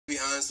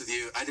with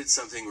you, I did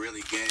something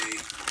really gay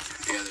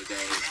the other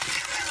day.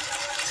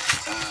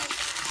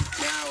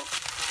 Now,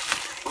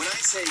 when I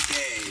say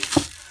gay,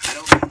 I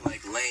don't mean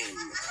like lame.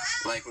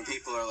 Like when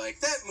people are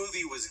like, that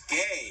movie was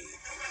gay.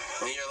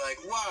 And you're like,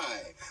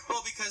 why?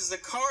 Well, because the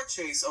car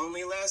chase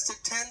only lasted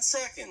 10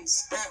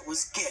 seconds. That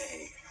was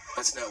gay.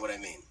 That's not what I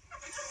mean.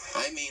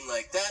 I mean,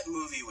 like, that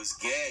movie was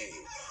gay.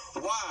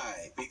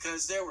 Why?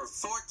 Because there were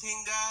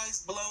 14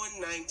 guys blowing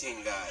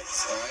 19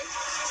 guys, all right?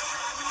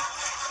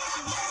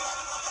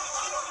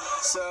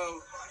 So,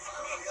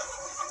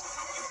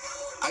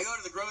 I go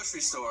to the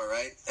grocery store,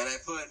 right? And I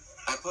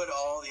put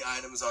all the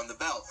items on the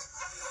belt.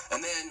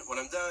 And then, when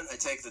I'm done, I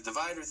take the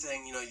divider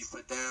thing, you know, you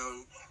put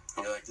down,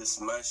 you're like, this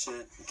is my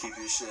shit, you keep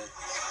your shit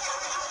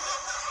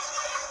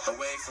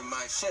away from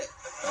my shit,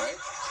 all right?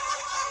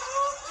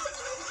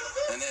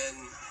 And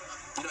then,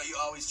 you know, you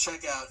always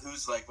check out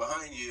who's, like,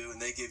 behind you,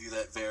 and they give you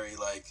that very,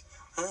 like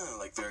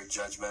very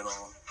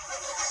judgmental,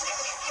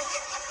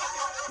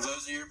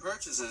 those are your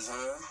purchases,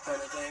 huh,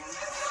 kind of thing.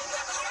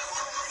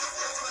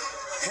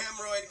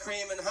 Hemorrhoid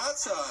cream and hot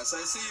sauce.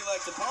 I see you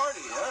like to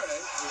party. All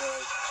right.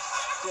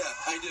 Yeah,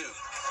 I do.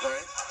 All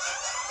right.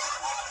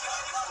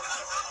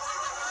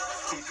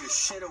 Keep your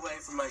shit away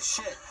from my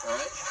shit. All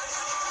right.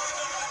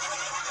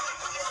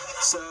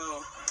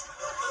 So,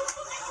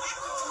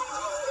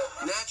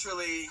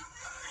 naturally,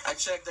 I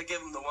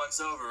give them the once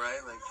over, right?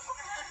 Like,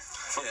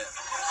 yeah.